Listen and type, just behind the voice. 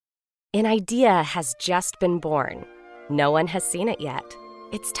An idea has just been born. No one has seen it yet.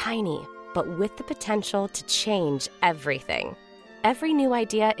 It's tiny, but with the potential to change everything. Every new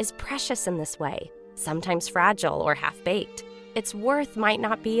idea is precious in this way, sometimes fragile or half-baked. Its worth might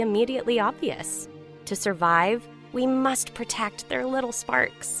not be immediately obvious. To survive, we must protect their little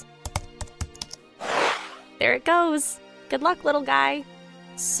sparks. There it goes. Good luck, little guy.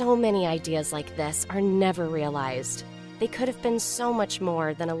 So many ideas like this are never realized. They could have been so much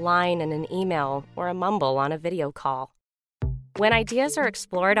more than a line in an email or a mumble on a video call. When ideas are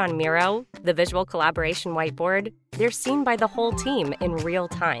explored on Miro, the visual collaboration whiteboard, they're seen by the whole team in real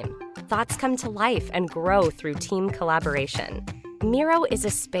time. Thoughts come to life and grow through team collaboration. Miro is a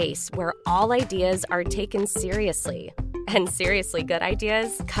space where all ideas are taken seriously, and seriously good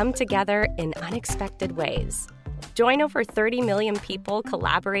ideas come together in unexpected ways. Join over 30 million people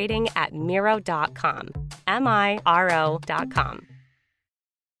collaborating at Miro.com. MIRO.com.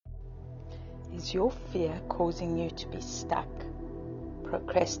 Is your fear causing you to be stuck,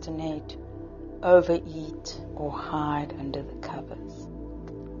 procrastinate, overeat, or hide under the covers?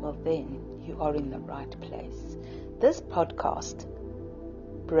 Well, then you are in the right place. This podcast,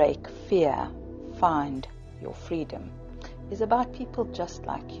 Break Fear, Find Your Freedom, is about people just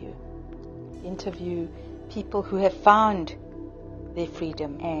like you. Interview people who have found their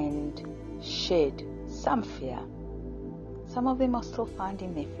freedom and shed some fear. Some of them are still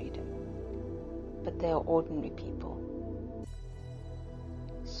finding their freedom, but they are ordinary people.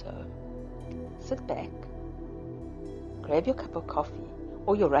 So, sit back, grab your cup of coffee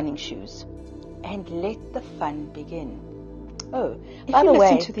or your running shoes, and let the fun begin. Oh, by the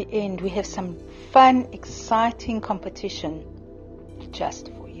way, listen to the end, we have some fun, exciting competition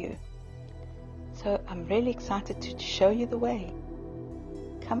just for you. So I'm really excited to show you the way.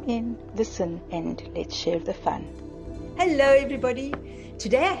 Come in, listen, and let's share the fun. Hello everybody.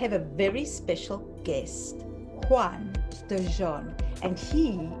 Today I have a very special guest, Juan de Juan, and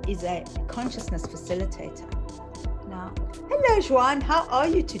he is a consciousness facilitator. Now, hello Juan, how are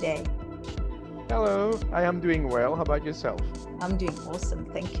you today? Hello, I am doing well. How about yourself? I'm doing awesome,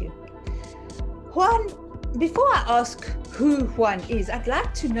 thank you. Juan, before I ask who Juan is, I'd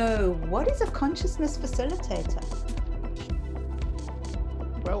like to know, what is a consciousness facilitator?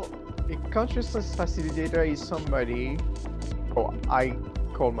 Well, a consciousness facilitator is somebody, or I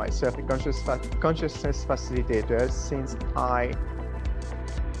call myself a consciousness facilitator, since I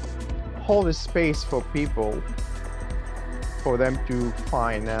hold a space for people, for them to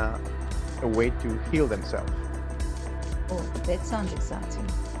find a way to heal themselves. Oh, that sounds exciting.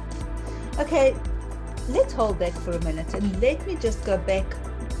 Okay, let's hold that for a minute and let me just go back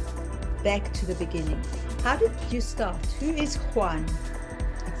to the beginning. How did you start? Who is Juan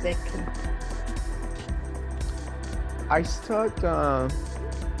exactly? I start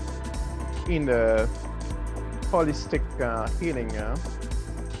in the holistic healing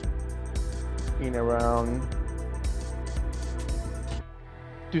in around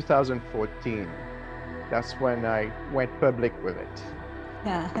 2014. That's when I went public with it.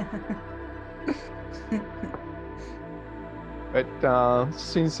 Yeah. But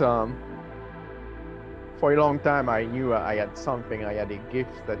since for a long time I knew I had something, I had a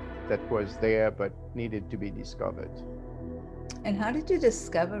gift that was there but needed to be discovered. And how did you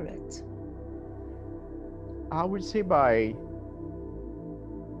discover it? I would say by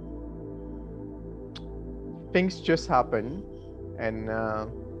things just happen, and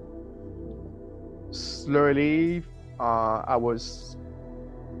slowly I was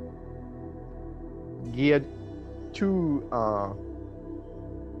geared to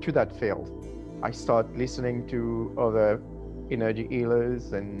that field. I started listening to other energy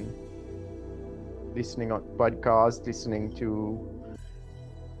healers and listening on podcasts, listening to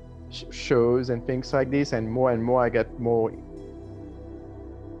shows and things like this, and more I get more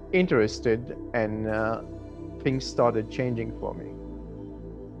interested, and things started changing for me.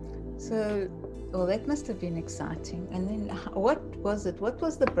 So, well, that must have been exciting. And then what was it? What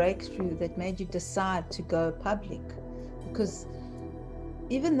was the breakthrough that made you decide to go public? Because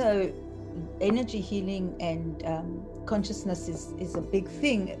even though energy healing and consciousness is a big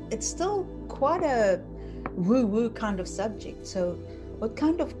thing, it's still quite a woo-woo kind of subject. So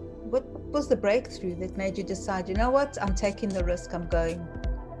what was the breakthrough that made you decide, you know what, I'm taking the risk, I'm going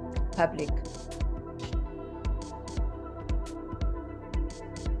public?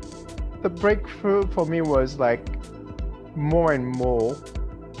 The breakthrough for me was like more and more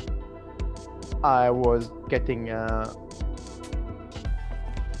I was getting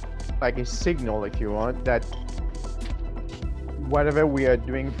like a signal, if you want, that whatever we are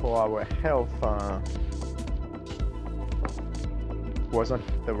doing for our health was not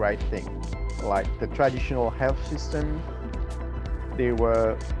the right thing. Like the traditional health system, they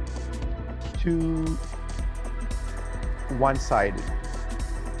were too one-sided.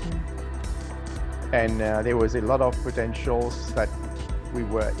 And there was a lot of potentials that we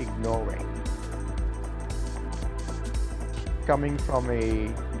were ignoring. Coming from a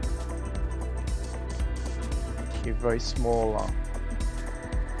very small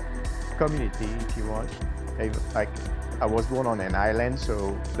community, if you want, like I was born on an island,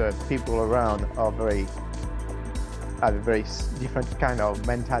 so the people around have a very different kind of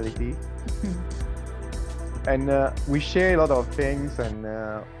mentality. And we share a lot of things, and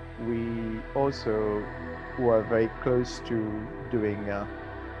we also were very close to doing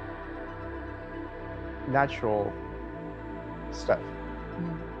natural stuff.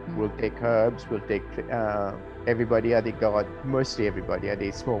 We'll take herbs, we'll take everybody had a garden, mostly everybody had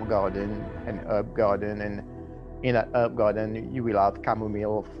a small garden, an herb garden, and in that herb garden you will have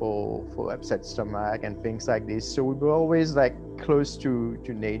chamomile for upset stomach and things like this. So we were always like close to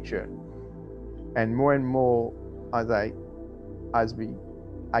nature. And more as I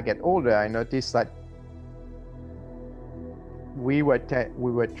get older, I noticed that we were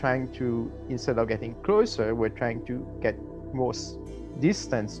trying to, instead of getting closer, we're trying to get more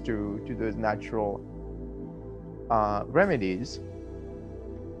distance to those natural remedies.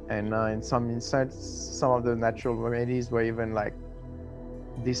 And in some instances, some of the natural remedies were even like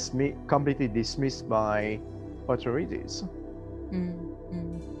completely dismissed by authorities.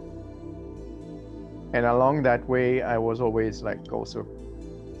 And along that way, I was always like also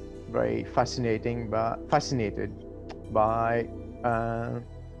very fascinated by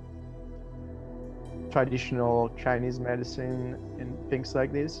traditional Chinese medicine and things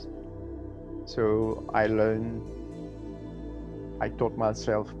like this. So I taught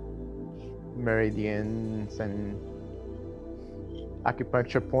myself meridians and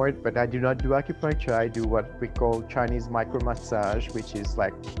acupuncture point, but I do not do acupuncture. I do what we call Chinese micro massage, which is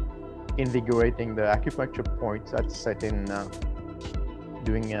like invigorating the acupuncture points that's set in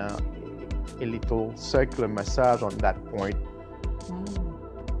doing a little circular massage on that point.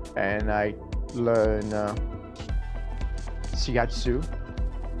 And I learn shiatsu,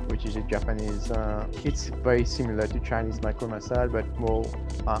 which is a Japanese, it's very similar to Chinese micro massage, but more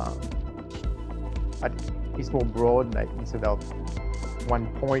it's more broad, like instead of one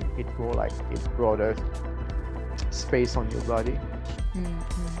point, it's more like a broader space on your body.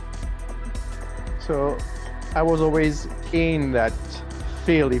 So I was always in that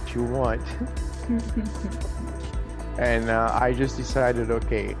field, if you want. And I just decided,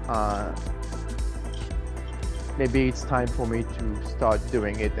 okay, maybe it's time for me to start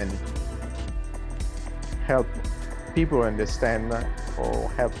doing it and help people understand or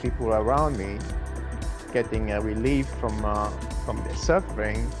help people around me getting a relief from their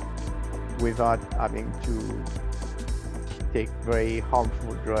suffering without having to take very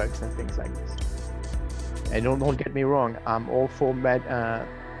harmful drugs and things like this. And don't get me wrong, I'm all for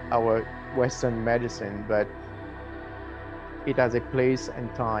our Western medicine, but it has a place and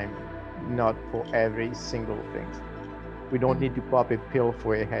time, not for every single thing. We don't need to pop a pill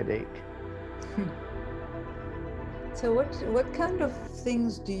for a headache. So what kind of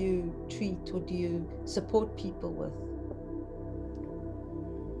things do you treat or do you support people with?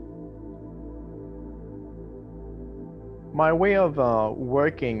 My way of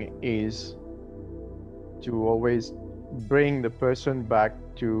working is to always bring the person back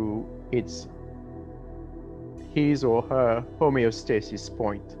to his or her homeostasis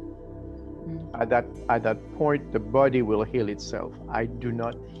point. At that point, the body will heal itself. I do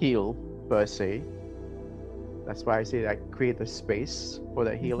not heal per se. That's why I say I create a space for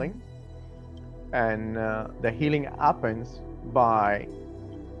the healing. And the healing happens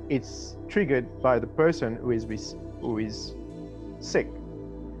it's triggered by the person who is sick.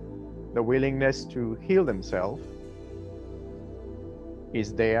 The willingness to heal themselves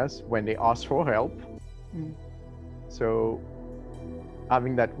is theirs when they ask for help. So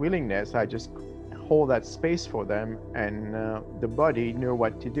having that willingness, I just hold that space for them, and the body know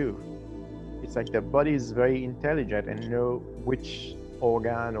what to do. It's like the body is very intelligent and know which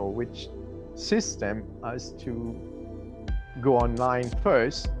organ or which system has to go online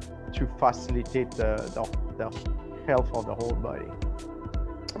first to facilitate the health of the whole body.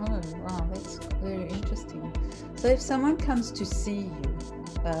 Oh, wow, that's very interesting. So if someone comes to see you,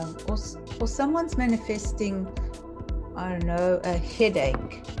 or someone's manifesting, I don't know, a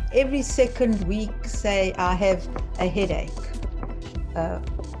headache, every second week, say, I have a headache,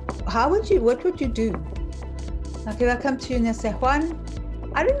 what would you do? Like if I come to you and I say, Juan,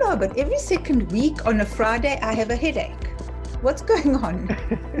 I don't know, but every second week on a Friday, I have a headache. What's going on?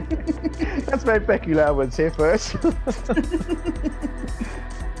 That's very peculiar, I would say first.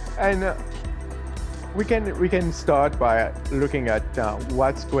 And we can start by looking at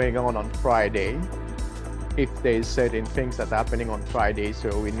what's going on Friday. If there's certain things that are happening on Friday,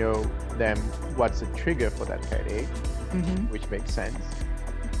 so we know then what's the trigger for that headache, which makes sense.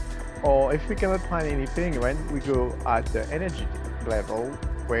 Or if we cannot find anything, when we go at the energy level,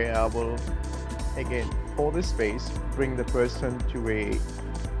 where I will again hold the space, bring the person to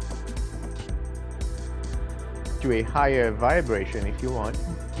a higher vibration, if you want,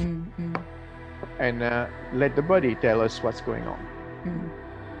 and let the body tell us what's going on.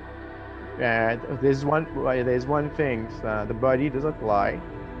 There's one thing: the body doesn't lie,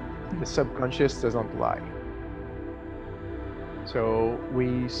 the subconscious doesn't lie. So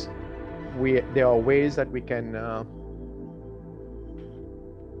there are ways that we can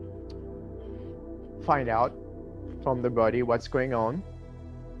find out from the body what's going on,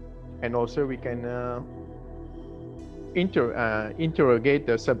 and also we can interrogate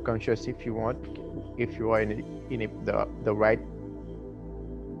the subconscious if you want, if you are in the right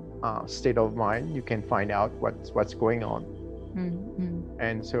state of mind. You can find out what's going on.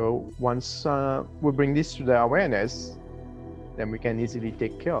 And so once we bring this to the awareness, then we can easily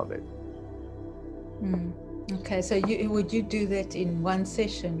take care of it. Okay, so would you do that in one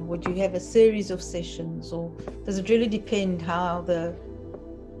session? Would you have a series of sessions, or does it really depend how the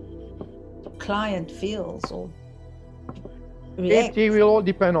client feels or reacts? It will all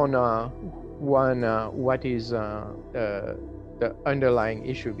depend on what is the underlying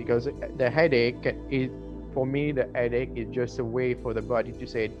issue, because the headache is, for me, the headache is just a way for the body to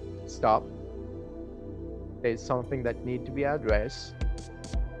say, stop, there's something that needs to be addressed.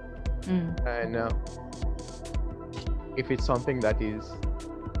 And if it's something that is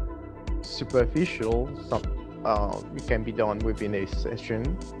superficial, it can be done within a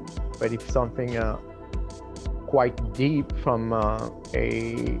session. But if something quite deep from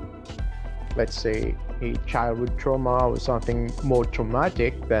let's say a childhood trauma or something more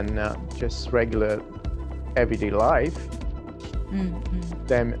traumatic than just regular everyday life,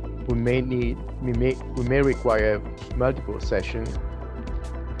 then we may require multiple sessions.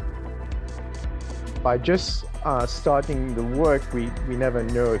 By just starting the work, we never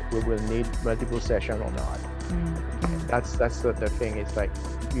know if we will need multiple sessions or not. That's the thing. It's like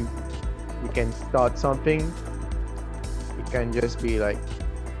we can start something. It can just be like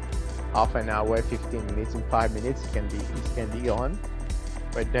half an hour, 15 minutes, in 5 minutes it can be on.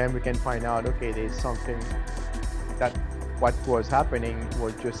 But then we can find out, okay, there's something that what was happening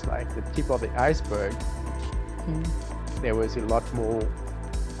was just like the tip of the iceberg. There was a lot more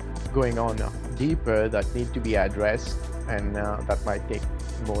going on deeper that need to be addressed, and that might take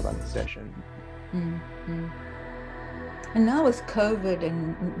more than a session. And now with COVID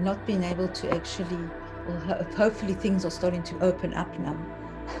and not being able to actually, well, hopefully things are starting to open up now,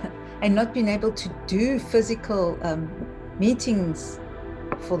 and not being able to do physical meetings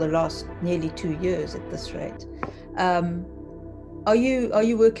for the last nearly 2 years at this rate. Are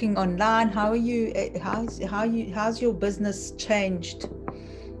you working online? How's your business changed?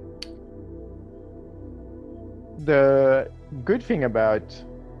 The good thing about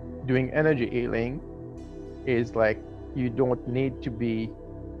doing energy healing is like you don't need to be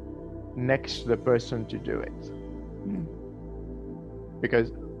next to the person to do it.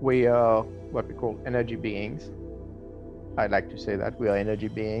 Because we are what we call energy beings. I like to say that we are energy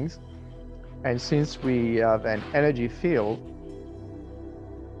beings, and since we have an energy field,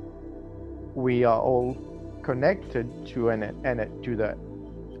 we are all connected to the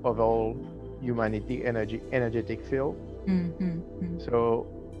overall humanity energetic field. So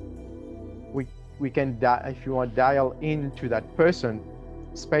we can if you want, dial into that person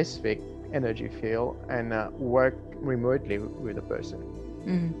specific energy field and work remotely with the person.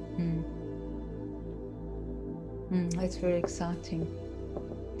 That's very exciting.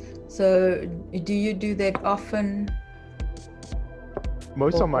 So do you do that often?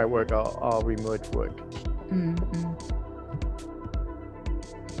 Most of my work are remote work.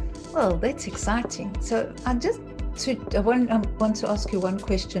 Well, that's exciting. So I want to ask you one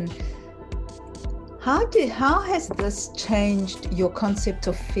question. How has this changed your concept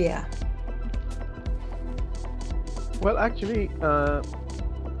of fear? Well, actually,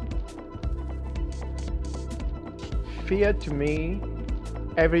 fear to me,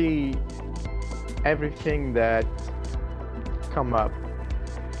 everything that come up,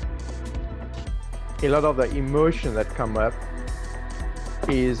 a lot of the emotion that come up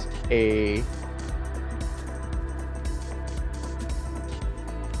is an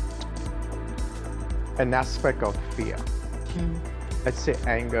aspect of fear. let's say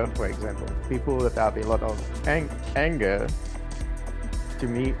anger, for example. People that have a lot of anger, to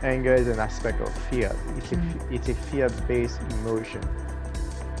me, anger is an aspect of fear. It's a fear-based emotion.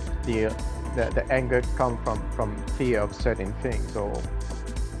 The anger comes from fear of certain things, or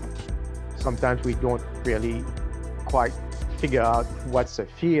sometimes we don't really quite figure out what's the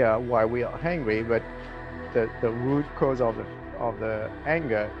fear, why we are angry, but the root cause of the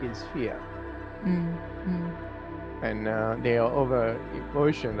anger is fear. And there are other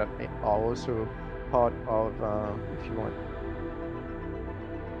emotions that are also part of, if you want,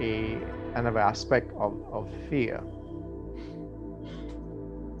 another aspect of fear.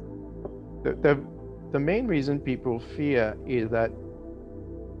 The main reason people fear is that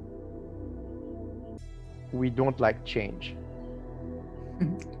we don't like change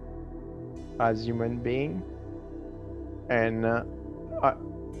as human beings, and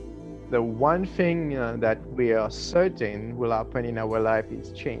the one thing that we are certain will happen in our life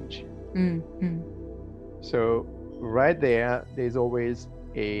is change. So right there's always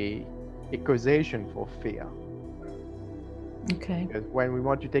a causation for fear. Okay. Because when we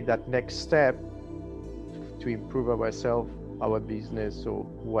want to take that next step to improve ourselves, our business, or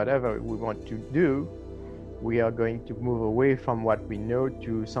whatever we want to do, we are going to move away from what we know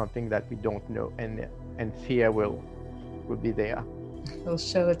to something that we don't know, and fear will be there. It'll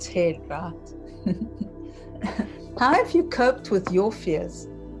show its head, right? How have you coped with your fears?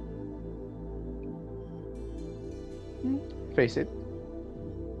 Face it,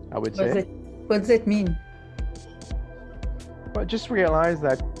 I would say. What does that mean? Well, just realize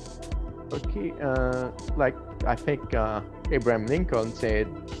that, okay, like I think Abraham Lincoln said,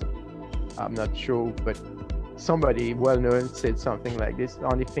 I'm not sure, but somebody well-known said something like this: the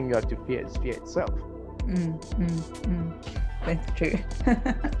only thing you have to fear is fear itself. That's true.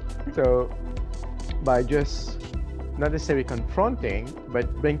 So by just not necessarily confronting,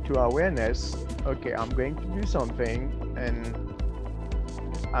 but bring to awareness, okay, I'm going to do something, and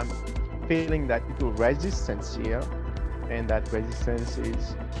I'm feeling that little resistance here, and that resistance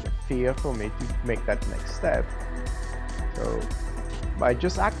is fear for me to make that next step. So by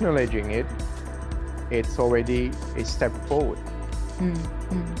just acknowledging it, it's already a step forward.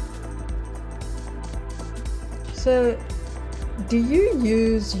 So do you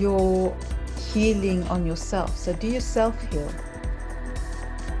use your healing on yourself? So do you self-heal?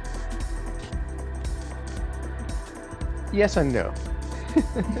 Yes and no.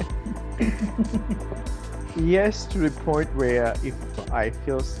 Yes, to the point where if I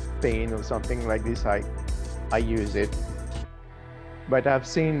feel pain or something like this, I use it. But I've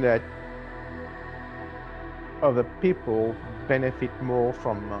seen that other people benefit more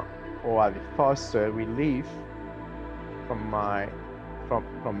from or have a faster relief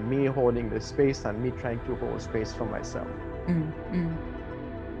from me holding the space and me trying to hold space for myself.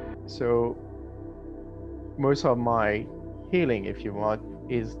 So most of my healing, if you want,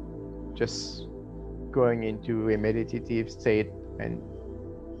 is just going into a meditative state and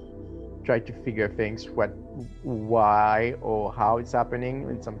try to figure things, why or how it's happening,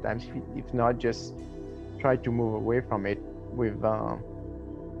 and sometimes if not, just try to move away from it with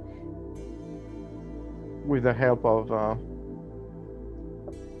the help of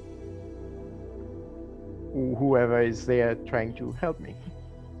whoever is there trying to help me.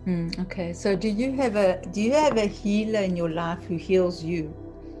 Okay, so do you have a healer in your life who heals you?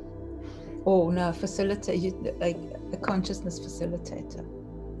 Oh no, facilitator, like a consciousness facilitator.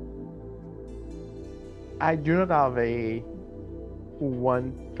 I do not have a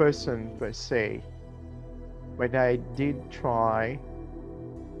one person per se, but I did try,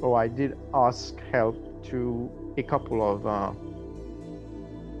 or I did ask help to a couple of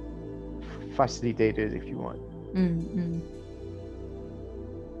facilitators, if you want.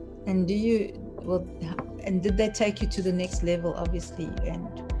 And did they take you to the next level, obviously? And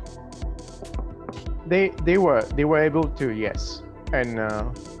they were able to, yes. And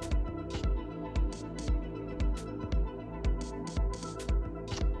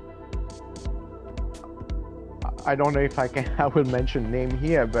I don't know if I will mention name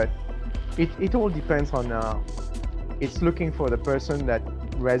here, but it all depends on it's looking for the person that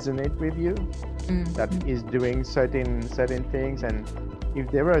resonate with you, that is doing certain things, and if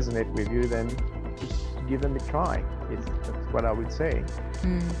they resonate with you, then just give them a try. That's what I would say.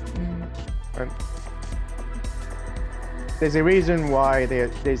 And there's a reason why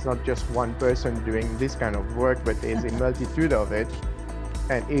there's not just one person doing this kind of work, but there's a multitude of it,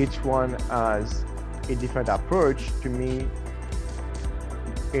 and each one has a different approach. To me,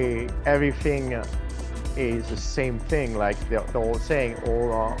 everything is the same thing. Like they're all saying,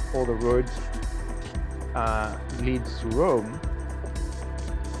 all the roads leads to Rome.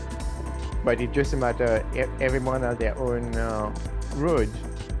 but it's just a matter everyone has their own road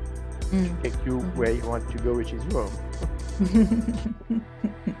to take you where you want to go, which is Rome.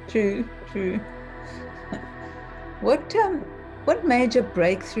 True. What major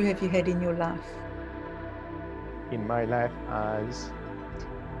breakthrough have you had in your life? In my life, as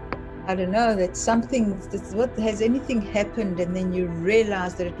I don't know, that something, what has anything happened and then you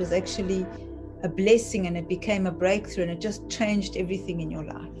realized that it was actually a blessing and it became a breakthrough and it just changed everything in your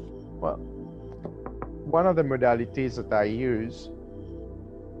life? well, one of the modalities that I use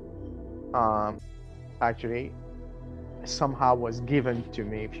actually somehow was given to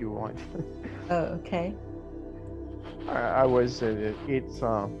me, if you want. Oh, okay. I was it's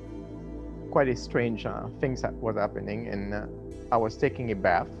quite a strange things that was happening, and I was taking a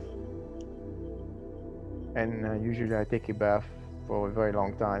bath, and usually I take a bath for a very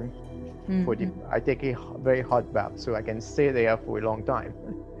long time. I take a very hot bath so I can stay there for a long time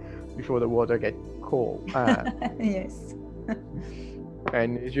before the water gets cold. Yes.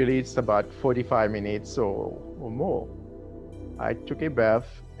 And usually it's about 45 minutes or more. I took a bath,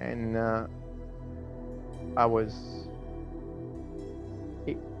 and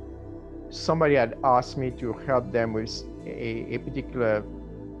somebody had asked me to help them with a particular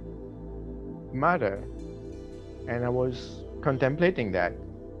matter, and I was contemplating that,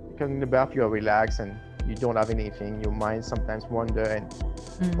 because in the bath you are relaxed and you don't have anything, your mind sometimes wander, and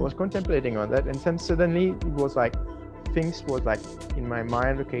I was contemplating on that, and then suddenly it was like things was like in my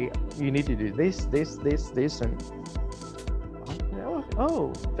mind, okay, you need to do this, and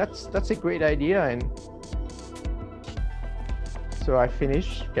oh, that's a great idea. And so I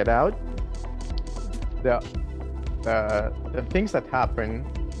finish, get out. The things that happened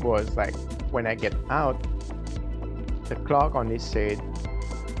was like when I get out, the clock only said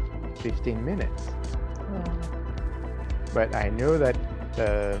 15 minutes. Wow. But I know that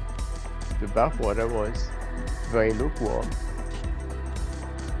the bath water was very lukewarm,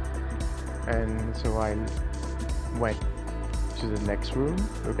 and so I went to the next room,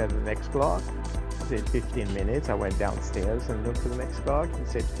 look at the next clock, it said 15 minutes. I went downstairs and looked at the next clock, it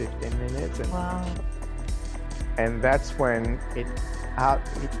said 15 minutes. And Wow. And that's when it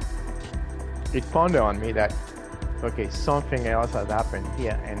pondered on me that, okay, something else has happened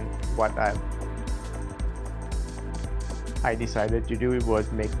here, and what I decided to do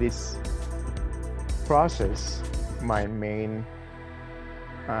was make this process my main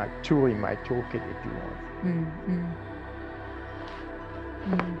tool in my toolkit, if you want.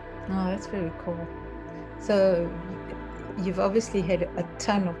 Oh, that's very cool. So you've obviously had a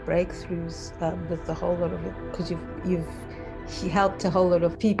ton of breakthroughs with a whole lot of it, because you've helped a whole lot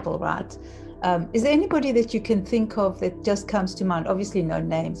of people, right? Is there anybody that you can think of that just comes to mind? Obviously no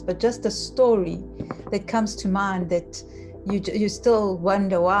names, but just a story that comes to mind that you still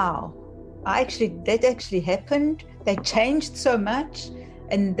wonder, wow, that actually happened. They changed so much,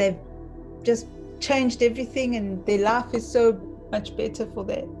 and they've just changed everything, and their life is so much better for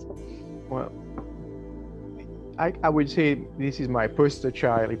that. Well, I would say this is my poster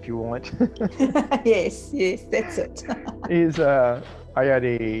child, if you want. Yes, that's it.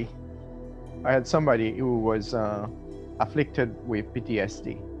 I had somebody who was afflicted with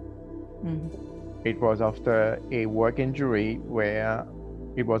PTSD. It was after a work injury where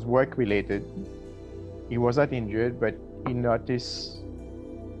it was work related. He was not injured, but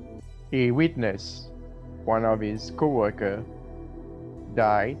he witnessed one of his co-workers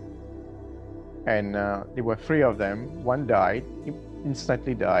died, and there were three of them. One died, he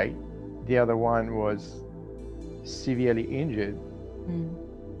instantly died. The other one was severely injured,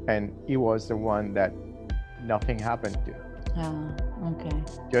 and he was the one that nothing happened to. Okay.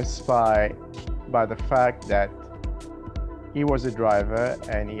 Just by the fact that he was a driver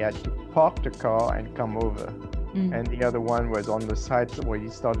and he had to park the car and come over, and the other one was on the side where he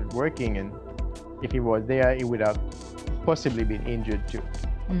started working, and if he was there, he would have possibly been injured too.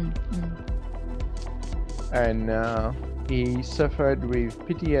 And he suffered with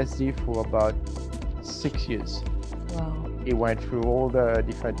PTSD for about 6 years. Wow. He went through all the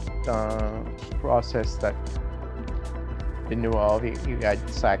different process that they knew of. He had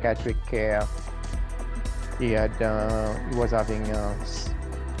psychiatric care. He was having a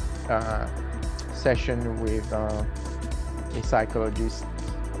session with a psychologist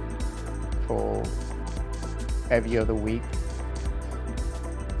for every other week,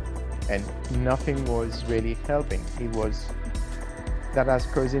 and nothing was really helping. That has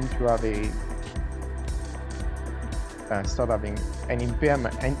caused him to have start having an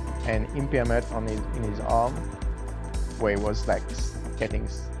impairment in his arm, where he was like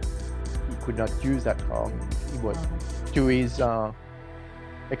he could not use that arm. He was to his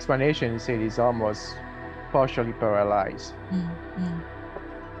explanation, he said he's almost partially paralyzed.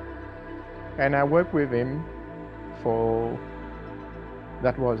 And I worked with him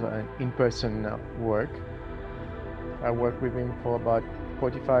that was an in-person work. I worked with him for about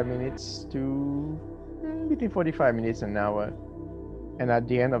 45 minutes to between 45 minutes and an hour. And at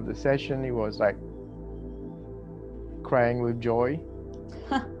the end of the session, he was like crying with joy.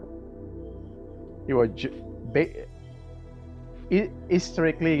 He was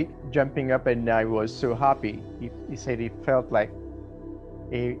hysterically jumping up, and I was so happy. He said he felt like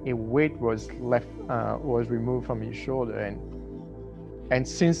a weight was removed from his shoulder, and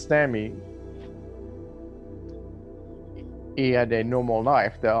since then he had a normal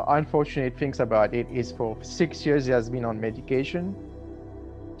life. The unfortunate things about it is for 6 years he has been on medication.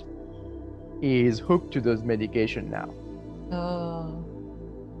 He is hooked to those medication now. Oh.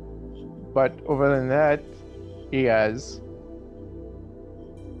 But other than that, he has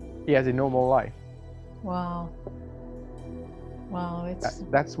a normal life. Wow. Wow,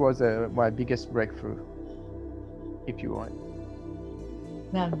 that was my biggest breakthrough, if you want.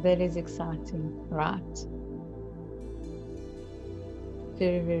 Now that is exciting, right?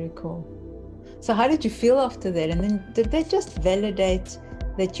 Very, very cool. So how did you feel after that? And then did that just validate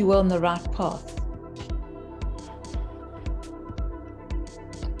that you were on the right path?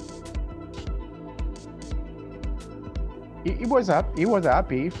 He was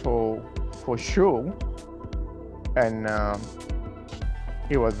happy for sure, and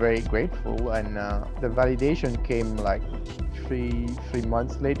he was very grateful. And the validation came like three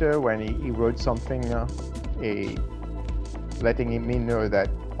months later when he wrote something, letting me know that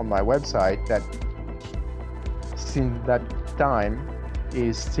on my website that since that time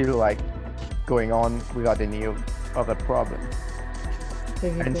is still like going on without any other problem.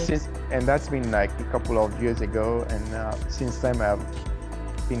 And that's been like a couple of years ago, and since then I've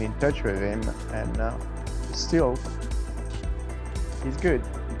been in touch with him, and still he's good.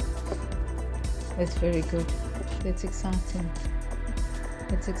 That's very good. That's exciting.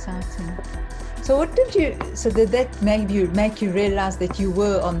 So what did that make you realize that you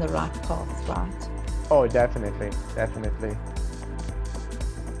were on the right path, right? Oh, definitely.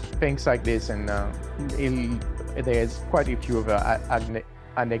 Things like this, and there's quite a few other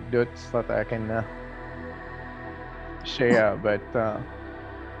anecdotes that I can share, but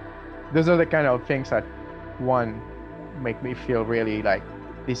those are the kind of things that one make me feel really like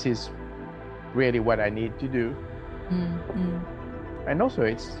this is really what I need to do. And also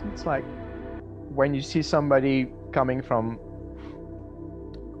it's like when you see somebody coming from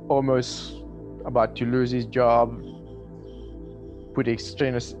almost about to lose his job,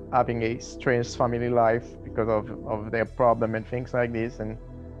 having a strange family life because of their problem and things like this, and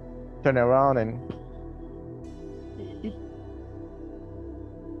turn around and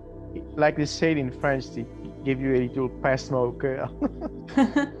like they said in French, they give you a little pincement au cœur.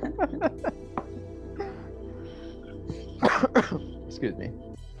 Excuse me.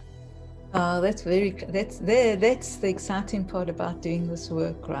 Oh, that's the exciting part about doing this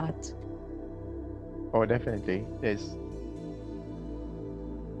work, right? Oh, definitely. Yes.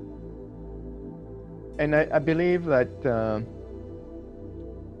 And I believe that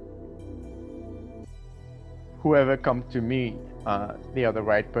whoever comes to me, they are the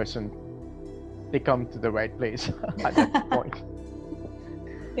right person. They come to the right place at that point.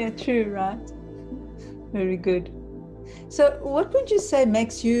 Yeah, true, right? Very good. So what would you say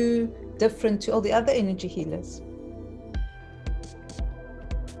makes you different to all the other energy healers?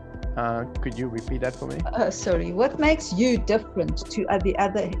 Could you repeat that for me? Sorry. What makes you different to the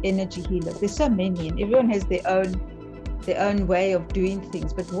other energy healers? There's so many, and everyone has their own way of doing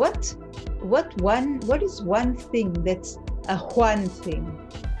things. But what is one thing that's a Juan thing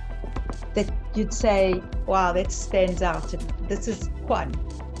that you'd say, wow, that stands out? This is Juan.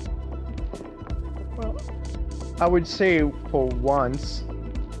 Well, I would say for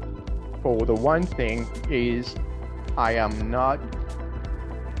the one thing is I am not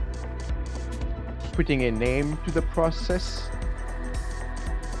putting a name to the process.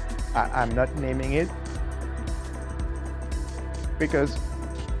 I'm not naming it, because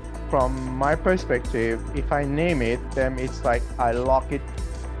from my perspective, if I name it, then it's like I lock it,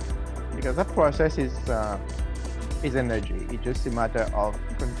 because that process is energy. It's just a matter of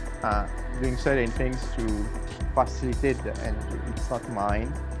doing certain things to facilitate the energy. It's not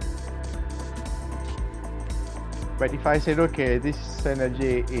mine. But if I said, okay, this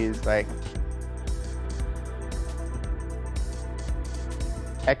energy is like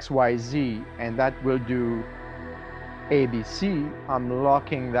XYZ, and that will do ABC, I'm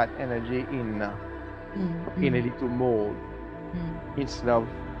locking that energy in a little mold, instead of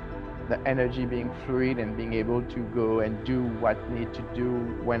the energy being fluid and being able to go and do what need to do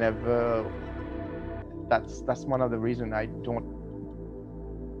whenever. That's one of the reasons I do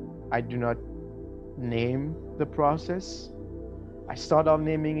not name the process. I start off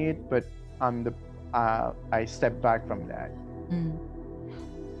naming it, but I step back from that.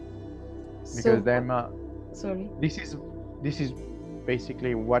 Because sorry. This is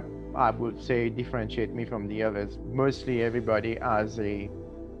basically what I would say differentiate me from the others. Mostly everybody has a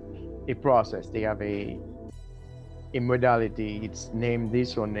process. They have a modality. It's name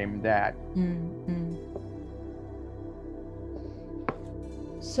this or name that.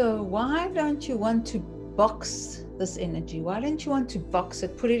 So why don't you want to box this energy? Why don't you want to box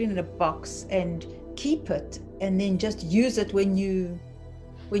it, put it in a box and keep it, and then just use it when you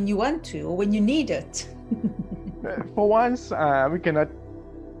want to or when you need it? For once,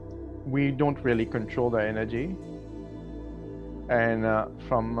 we don't really control the energy. And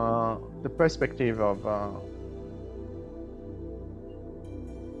from the perspective of,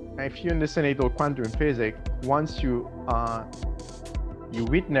 if you understand a little quantum physics, once you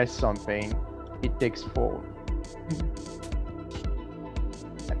witness something, it takes form.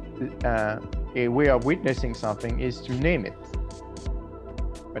 A way of witnessing something is to name it.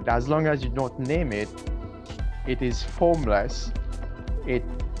 But as long as you don't name it, it is formless.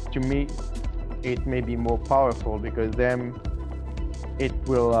 To me, it may be more powerful because then it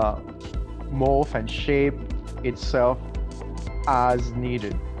will morph and shape itself as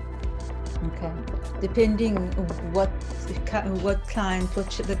needed. Okay. Depending what client,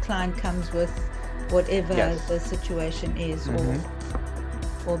 the client comes with, whatever the situation is,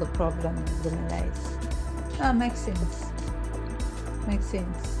 or the problem, the malaise. Oh, makes sense. Makes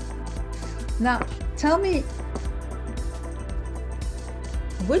sense. Now, tell me,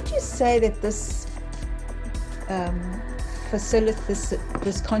 would you say that this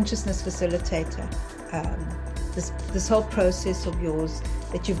this consciousness facilitator, this whole process of yours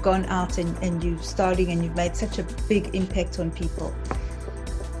that you've gone out and you're starting and you've made such a big impact on people,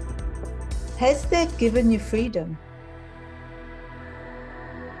 has that given you freedom?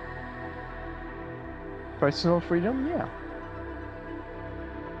 Personal freedom, yeah.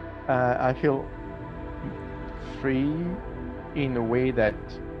 I feel free in a way that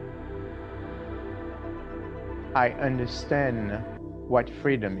I understand what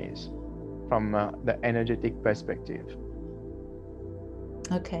freedom is from the energetic perspective.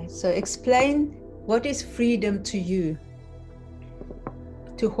 Okay, so explain, what is freedom to you,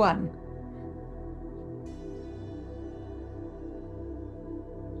 to Juan?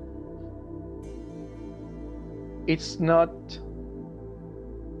 It's not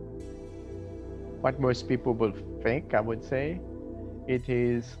what most people will think, I would say. It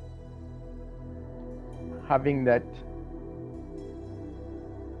is having that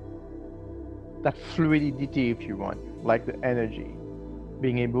fluidity, if you want, like the energy,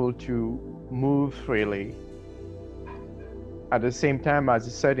 being able to move freely at the same time as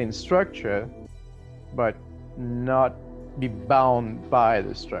a certain structure, but not be bound by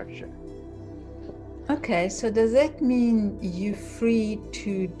the structure. Okay, so does that mean you're free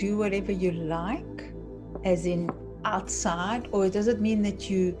to do whatever you like, as in outside, or does it mean that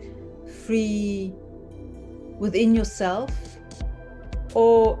you're free within yourself,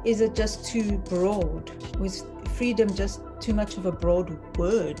 or is it just too broad? Was freedom just too much of a broad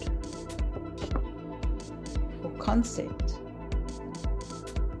word or concept?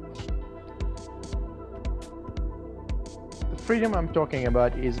 The freedom I'm talking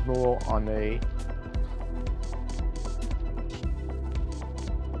about is more on a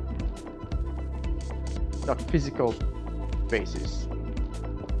not physical basis,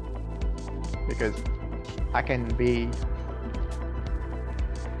 because I can be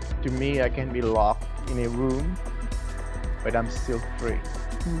locked in a room, but I'm still free.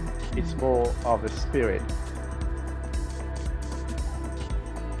 It's more of a spirit.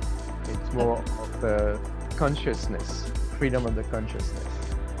 It's more of the consciousness, freedom of the consciousness.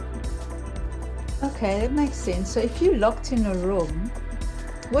 Okay, that makes sense. So if you're locked in a room,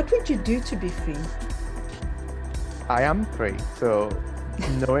 what would you do to be free? I am free, so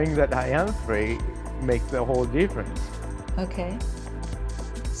knowing that I am free makes the whole difference. Okay.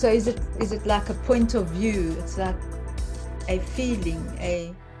 So is it like a point of view? It's like a feeling,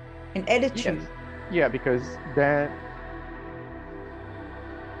 an attitude? Yes. Yeah, because then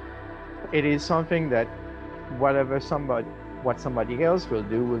it is something that what somebody else will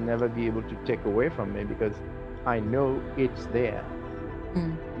do will never be able to take away from me, because I know it's there.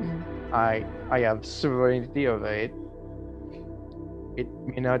 I have sovereignty over it. It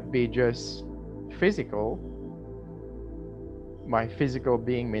may not be just physical, my physical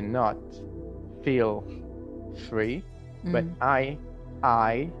being may not feel free, but I,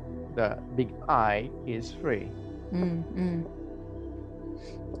 the big I, is free.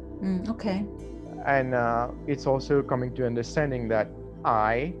 Okay. And it's also coming to understanding that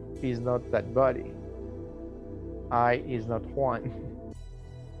I is not that body. I is not Juan.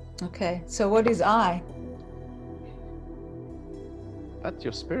 Okay. So what is I? That's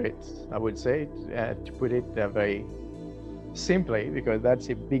your spirit, I would say, to put it very simply, because that's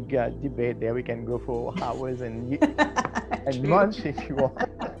a big debate there. We can go for hours and months if you want.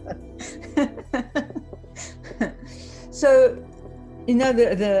 So, you know,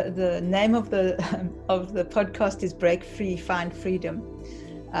 the name of the podcast is Break Free, Find Freedom.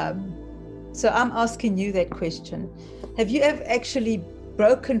 So I'm asking you that question. Have you ever actually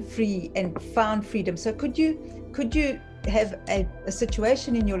broken free and found freedom? So could you have a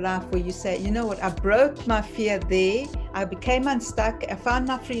situation in your life where you say, you know what, I broke my fear there, I became unstuck, I found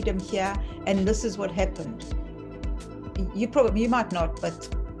my freedom here, and this is what happened? You might not,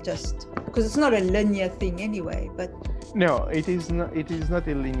 but just because it's not a linear thing anyway. But no, it is not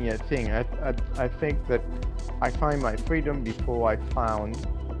a linear thing. I think that I find my freedom before I found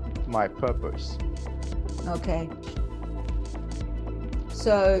my purpose. Okay.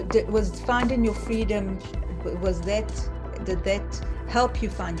 So was finding your freedom, did that help you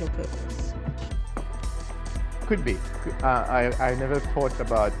find your purpose? Could be. I never thought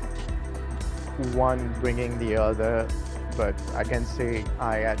about one bringing the other, but I can say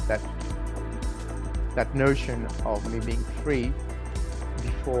I had that notion of me being free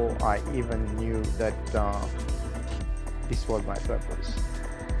before I even knew that this was my purpose.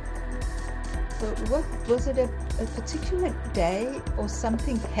 So what was it, a particular day or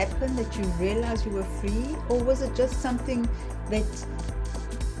something happened that you realized you were free, or was it just something that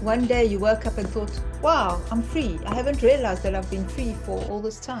one day you woke up and thought, wow, I'm free, I haven't realized that I've been free for all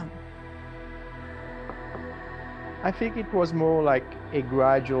this time? I think it was more like a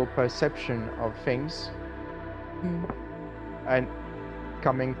gradual perception of things and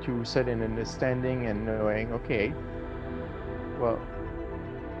coming to certain understanding and knowing, okay, well,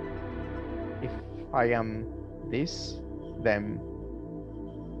 if I am this, then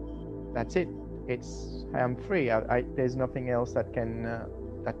that's it. I am free. There's nothing else that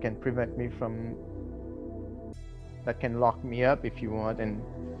can prevent me from, that can lock me up, if you want, and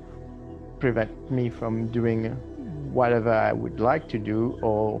prevent me from doing whatever I would like to do.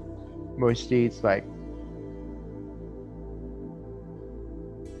 Or mostly it's like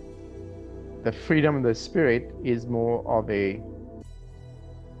the freedom of the spirit is more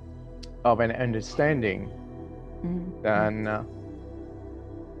of an understanding than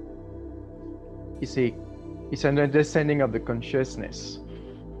you see, it's an understanding of the consciousness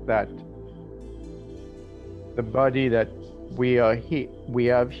that the body that we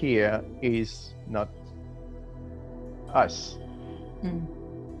have here is not us.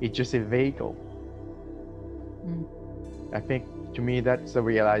 It's just a vehicle. I think to me that's a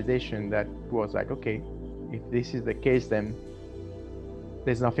realization that was like, okay, if this is the case, then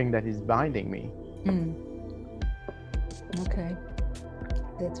there's nothing that is binding me. Okay,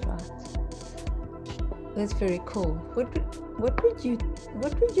 that's right. That's very cool. What would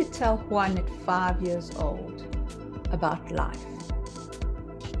you tell Juan at 5 years old about life?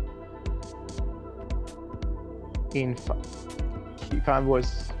 If I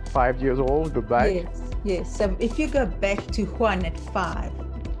was 5 years old, go back. Yes. So if you go back to Juan at 5,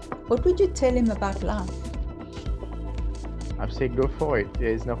 what would you tell him about life? I'd say go for it.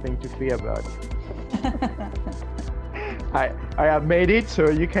 There's nothing to fear about. I have made it, so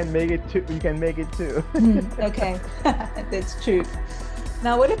you can make it too. Okay, that's true.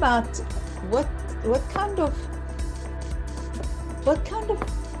 Now, what about what kind of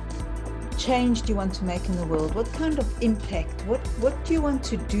change do you want to make in the world? What kind of impact? What do you want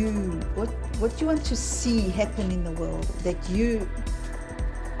to do? What do you want to see happen in the world that you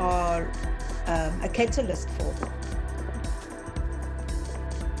are a catalyst for?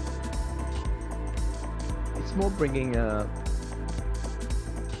 It's more bringing,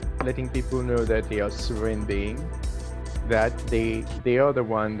 letting people know that they are sovereign beings, that they are the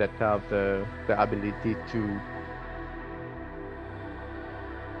one that have the ability to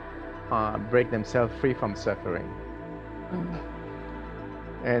break themselves free from suffering.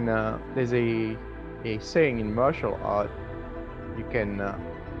 And there's a saying in martial art,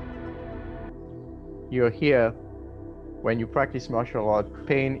 you're here when you practice martial art,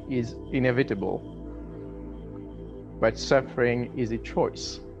 pain is inevitable, but suffering is a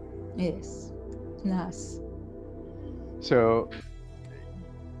choice. Yes, nice. So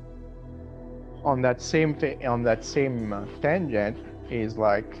on that same tangent is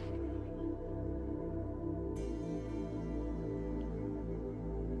like,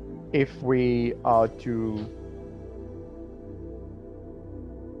 if we are to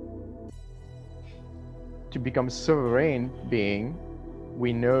become sovereign being,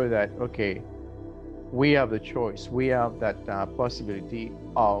 we know that, okay, we have the choice, we have that possibility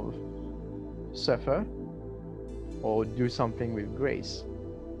of suffer or do something with grace.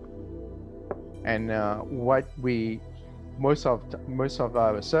 And what we most of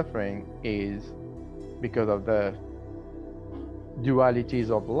our suffering is because of the dualities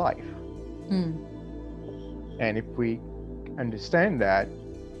of life. And if we understand that,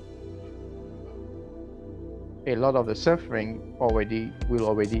 a lot of the suffering will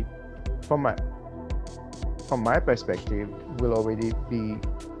already from my perspective will already be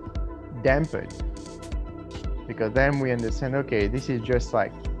dampened, because then we understand, okay, this is just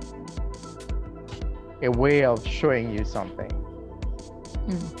like a way of showing you something.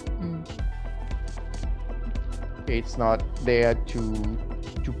 It's not there to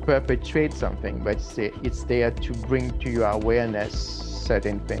perpetuate something, but it's there to bring to your awareness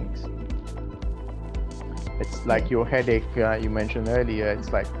certain things. It's like your headache you mentioned earlier.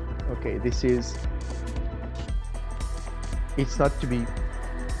 It's like, okay, it's not to be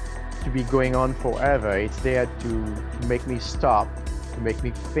going on forever. It's there to make me stop, to make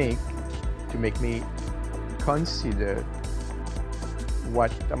me think, to make me consider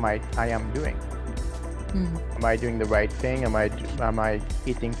what I am doing. Am I doing the right thing? Am I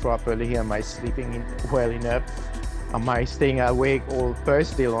eating properly? Am I sleeping well enough? Am I staying awake all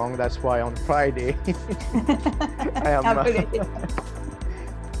Thursday long? That's why on Friday I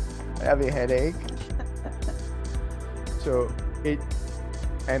have a headache. So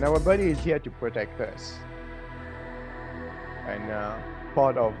and our body is here to protect us. And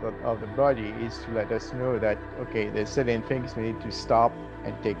part of the body is to let us know that, okay, there's certain things we need to stop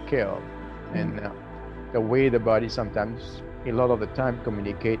and take care of. And the way the body sometimes, a lot of the time,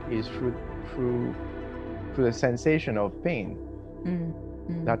 communicate is through the sensation of pain.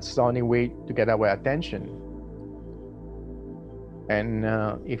 That's the only way to get our attention. And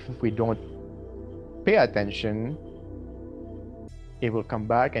if we don't pay attention, it will come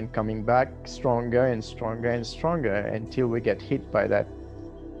back and coming back stronger and stronger and stronger until we get hit by that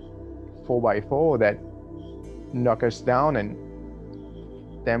 4x4 that knock us down, and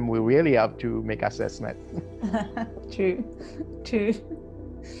then we really have to make assessment. True.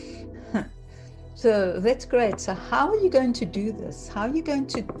 So that's great. So how are you going to do this? How are you going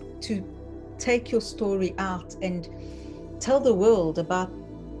to take your story out and tell the world about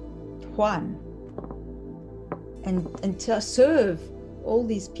Juan and to serve all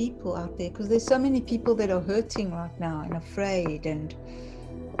these people out there? Because there's so many people that are hurting right now and afraid. And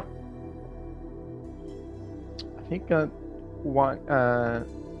I think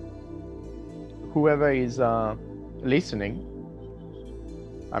whoever is listening,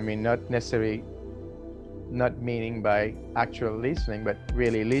 I mean, not necessarily, not meaning by actual listening, but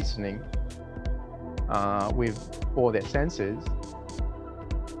really listening with all their senses,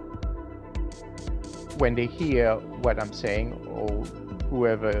 when they hear what I'm saying or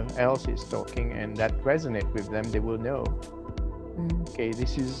whoever else is talking and that resonates with them, they will know, okay,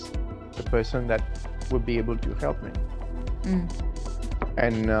 this is the person that will be able to help me.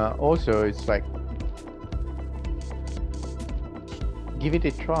 And also it's like, give it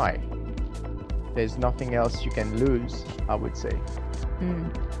a try. There's nothing else you can lose, I would say.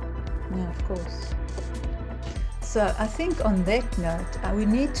 Yeah, of course. So I think on that note, we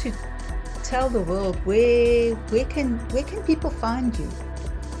need to tell the world where can people find you?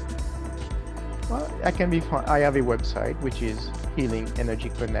 Well, I have a website which is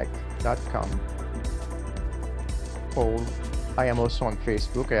healingenergyconnect.com. Or I am also on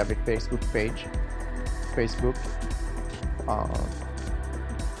Facebook. I have a Facebook page,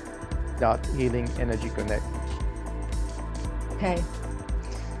 Facebook.healingenergyconnect. Okay.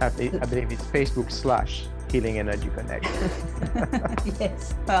 I believe it's Facebook/Healing Energy Connect.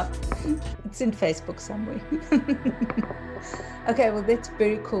 Yes, well, it's in Facebook somewhere. Okay, well, that's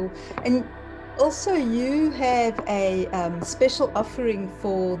very cool. And also, you have a special offering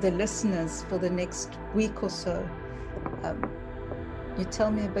for the listeners for the next week or so. You tell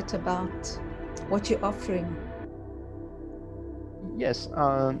me a bit about what you're offering. Yes,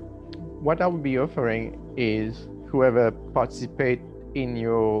 what I will be offering is whoever participates in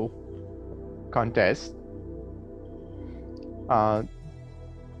your contest,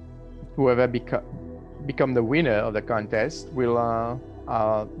 whoever become the winner of the contest will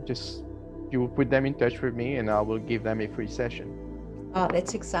you will put them in touch with me and I will give them a free session. Oh,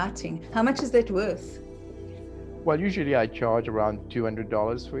 that's exciting. How much is that worth? Well, usually I charge around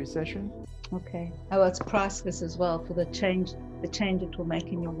 $200 for a session. Okay. Oh, well, it's priceless as well for the change it will make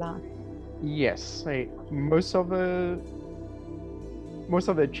in your life. Yes, most of the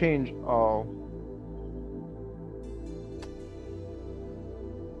change are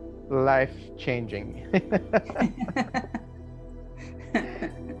life changing.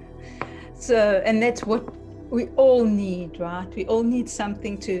 So, and that's what we all need, right? We all need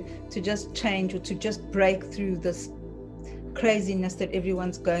something to just change or to just break through this craziness that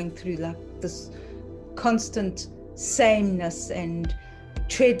everyone's going through, like this constant sameness and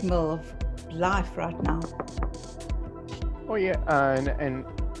treadmill of life right now. Oh yeah, and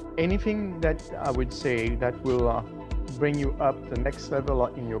anything that I would say that will bring you up the next level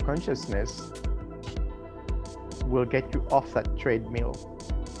in your consciousness will get you off that treadmill.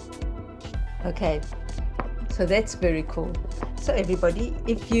 Okay, so that's very cool. So everybody,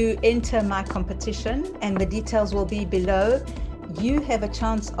 if you enter my competition, and the details will be below, you have a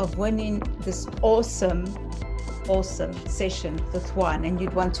chance of winning this awesome session with Juan, and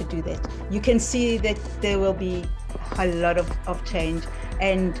you'd want to do that. You can see that there will be a lot of change,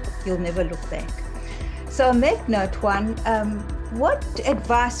 and you'll never look back. So on that note, Juan, what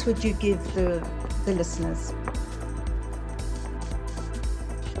advice would you give the listeners?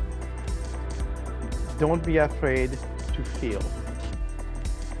 Don't be afraid to feel.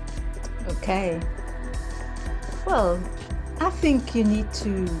 Okay. Well, I think you need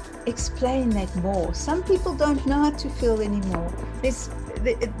to explain that more. Some people don't know how to feel anymore.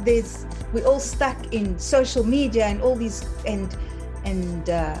 We're all stuck in social media and all these and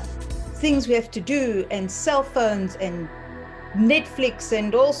things we have to do, and cell phones and Netflix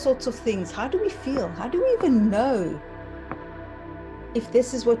and all sorts of things. How do we feel? How do we even know if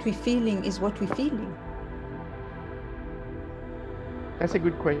this is what we're feeling is what we're feeling? That's a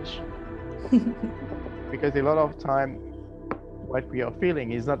good question. Because a lot of time what we are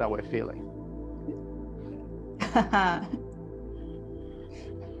feeling is not our feeling.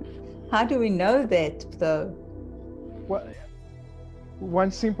 How do we know that though? Well, one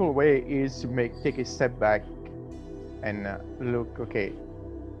simple way is to take a step back and look, okay,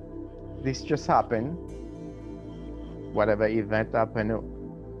 this just happened, whatever event happened,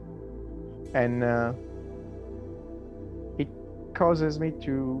 and it causes me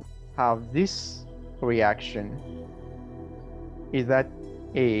to have this reaction. Is that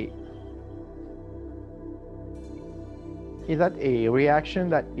a reaction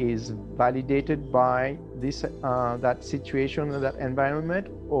that is validated by this that situation or that environment,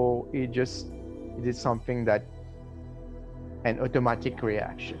 or is it something that an automatic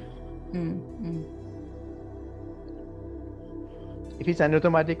reaction? Mm-hmm. If it's an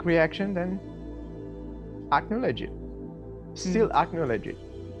automatic reaction, then acknowledge it. Still acknowledge it.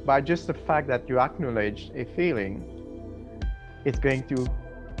 By just the fact that you acknowledge a feeling, it's going to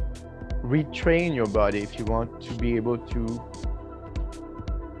retrain your body, if you want, to be able to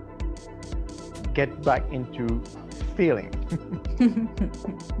get back into feeling.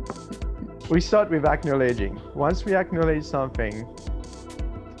 We start with acknowledging. Once we acknowledge something,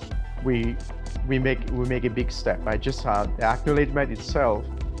 we make a big step. I just had the acknowledgement itself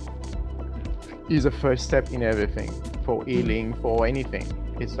is the first step in everything, for healing, for anything.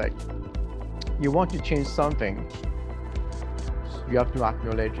 It's like you want to change something, you have to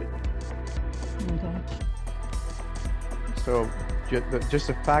acknowledge it. Okay. So just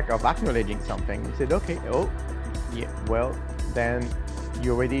the fact of acknowledging something, you said, okay, oh yeah, well then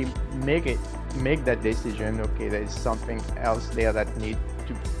you already make that decision. Okay, there's something else there that you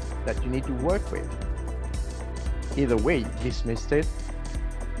need to work with. Either way, dismiss it,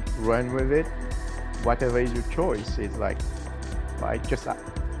 run with it, whatever is your choice. Is like,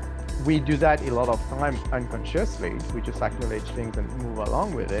 we do that a lot of time unconsciously. We just acknowledge things and move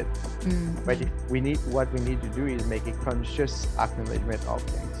along with it. Mm-hmm. But what we need to do is make a conscious acknowledgement of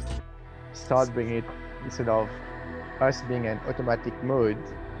things. Start bringing it, instead of us being in automatic mode.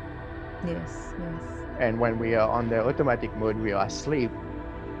 Yes. And when we are on the automatic mode, we are asleep.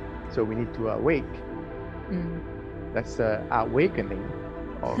 So we need to awake. Mm. That's the awakening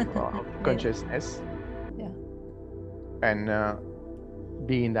of consciousness. Yeah. And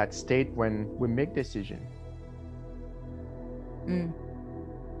be in that state when we make decision.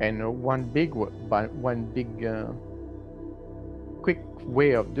 And one big quick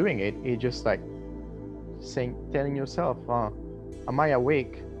way of doing it is just like telling yourself, am I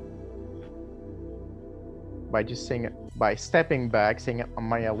awake? By stepping back, saying,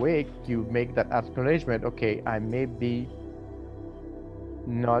 am I awake? You make that acknowledgement. Okay, I may be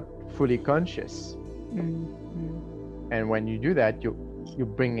not fully conscious. And when you do that, you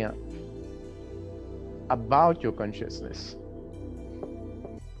bring about your consciousness.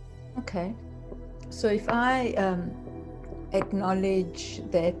 Okay. So if I acknowledge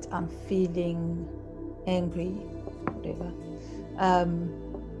that I'm feeling angry, whatever,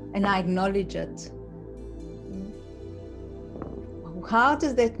 and I acknowledge it, how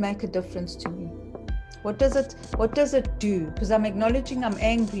does that make a difference to me? What does it do? Because I'm acknowledging I'm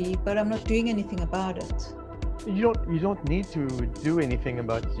angry, but I'm not doing anything about it. You don't need to do anything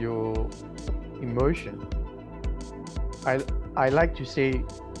about your emotion. I like to say,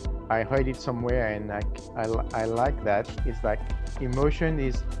 I heard it somewhere, and I like that. It's like emotion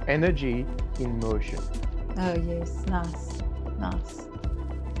is energy in motion. Oh yes, nice.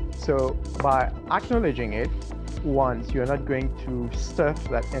 So by acknowledging it once, you're not going to stuff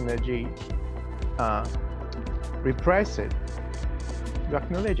that energy, repress it. You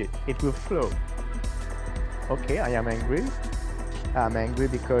acknowledge it, it will flow. Okay, I am angry. I'm angry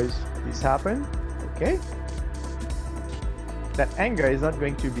because this happened. Okay. That anger is not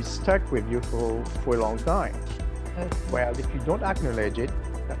going to be stuck with you for a long time. Okay. Well, if you don't acknowledge it,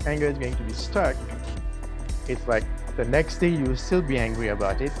 that anger is going to be stuck. It's like the next day you'll still be angry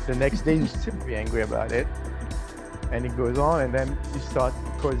about it. The next day you'll still be angry about it. And it goes on, and then you start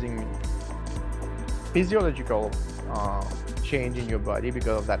causing physiological change in your body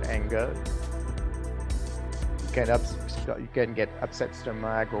because of that anger. You can get upset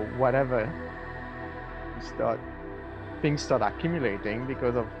stomach or whatever. Things start accumulating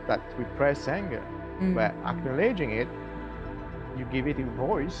because of that repressed anger. But acknowledging it, you give it a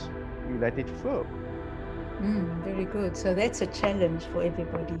voice, you let it flow. Very good. So that's a challenge for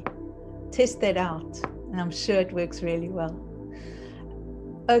everybody. Test that out, and I'm sure it works really well.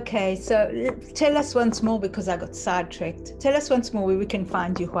 Okay, so tell us once more, because I got sidetracked. Tell us once more where we can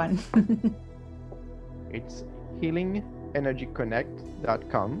find you, Juan. It's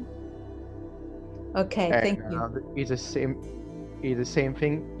healingenergyconnect.com. Okay, thank you. It's the same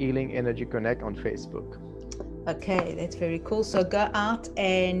thing, Healing Energy Connect on Facebook. Okay, that's very cool. So go out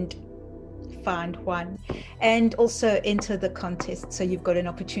and find Juan, and also enter the contest, so you've got an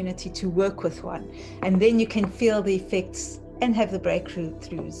opportunity to work with Juan, and then you can feel the effects and have the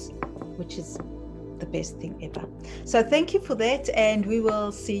breakthroughs, which is the best thing ever. So thank you for that, and we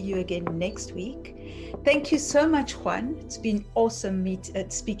will see you again next week. Thank you so much, Juan. It's been awesome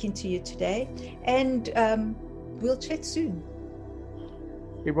speaking to you today, and we'll chat soon.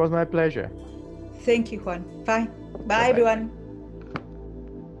 It was my pleasure. Thank you, Juan. Bye. Bye-bye. Everyone.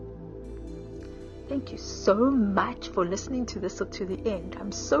 Thank you so much for listening to this to the end.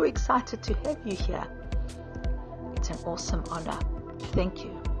 I'm so excited to have you here. It's an awesome honor. Thank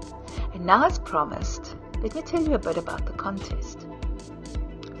you. And now, as promised, let me tell you a bit about the contest.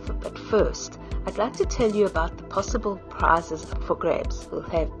 But first, I'd like to tell you about the possible prizes up for grabs. We'll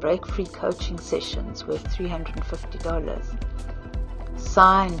have break-free coaching sessions worth $350,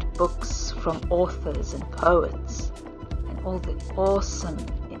 signed books from authors and poets, and all the awesome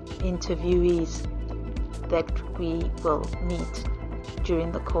interviewees that we will meet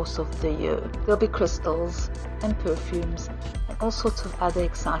during the course of the year. There'll be crystals and perfumes and all sorts of other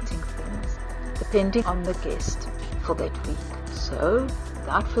exciting things, depending on the guest for that week. So,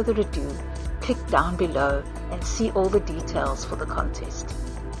 without further ado, click down below and see all the details for the contest.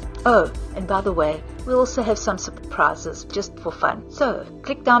 Oh, and by the way, we'll also have some surprises just for fun. So,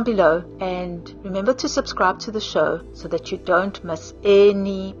 click down below and remember to subscribe to the show so that you don't miss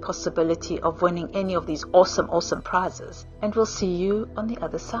any possibility of winning any of these awesome prizes. And we'll see you on the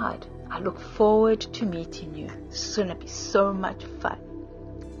other side. I look forward to meeting you. It's going to be so much fun.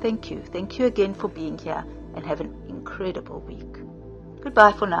 Thank you. Thank you again for being here, and have an incredible week.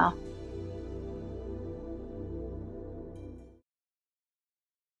 Goodbye for now.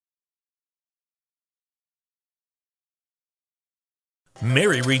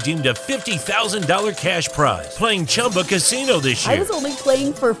 Mary redeemed a $50,000 cash prize playing Chumba Casino this year. I was only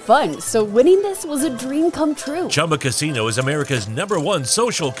playing for fun, so winning this was a dream come true. Chumba Casino is America's #1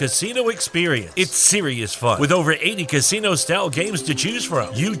 social casino experience. It's serious fun. With over 80 casino-style games to choose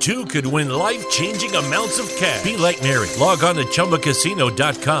from, you too could win life-changing amounts of cash. Be like Mary. Log on to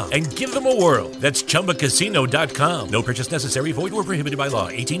ChumbaCasino.com and give them a whirl. That's ChumbaCasino.com. No purchase necessary. Void or prohibited by law.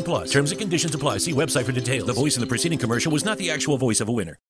 18+. Terms and conditions apply. See website for details. The voice in the preceding commercial was not the actual voice of a winner.